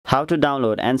How to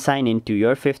download and sign in to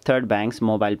your Fifth Third Bank's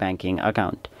mobile banking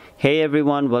account. Hey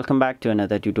everyone, welcome back to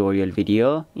another tutorial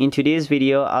video. In today's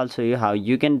video, I'll show you how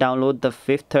you can download the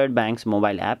Fifth Third Bank's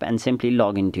mobile app and simply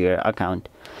log into your account.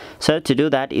 So to do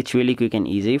that, it's really quick and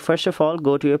easy. First of all,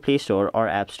 go to your Play Store or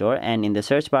App Store and in the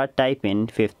search bar type in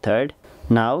Fifth Third.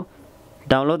 Now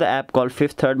download the app called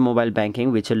Fifth Third Mobile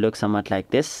Banking, which will look somewhat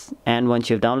like this. And once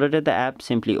you've downloaded the app,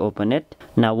 simply open it.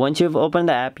 Now once you've opened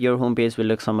the app, your homepage will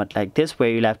look somewhat like this, where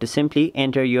you'll have to simply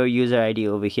enter your user ID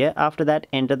over here. After that,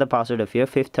 enter the password of your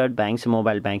Fifth Third Bank's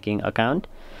mobile banking account.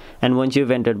 And once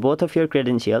you've entered both of your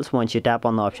credentials, once you tap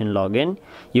on the option login,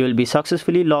 you will be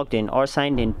successfully logged in or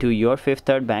signed in to your Fifth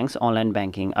Third Bank's online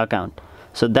banking account.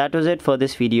 So that was it for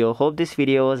this video. Hope this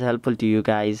video was helpful to you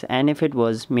guys, and if it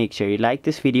was, make sure you like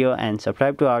this video and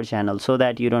subscribe to our channel so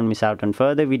that you don't miss out on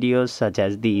further videos such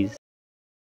as these.